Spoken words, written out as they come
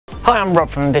Hi, I'm Rob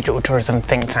from Digital Tourism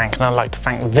Think Tank, and I'd like to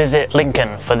thank Visit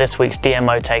Lincoln for this week's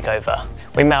DMO takeover.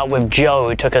 We met up with Joe,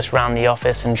 who took us around the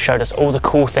office and showed us all the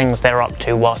cool things they're up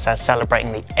to whilst they're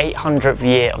celebrating the 800th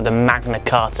year of the Magna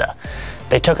Carta.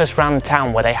 They took us around the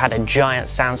town where they had a giant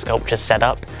sand sculpture set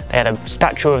up, they had a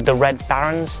statue of the Red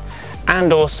Barons,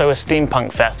 and also a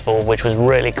steampunk festival, which was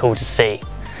really cool to see.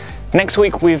 Next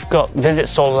week we've got Visit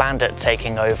Sollandit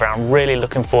taking over. I'm really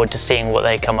looking forward to seeing what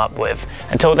they come up with.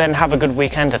 Until then, have a good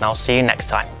weekend and I'll see you next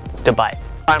time. Goodbye.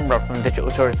 I'm Rob from Digital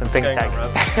Tourism Think Tank.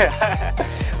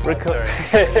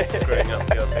 Screwing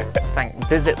up your thing. Thank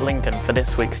Visit Lincoln for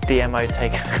this week's DMO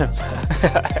takeover.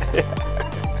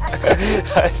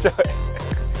 Sorry.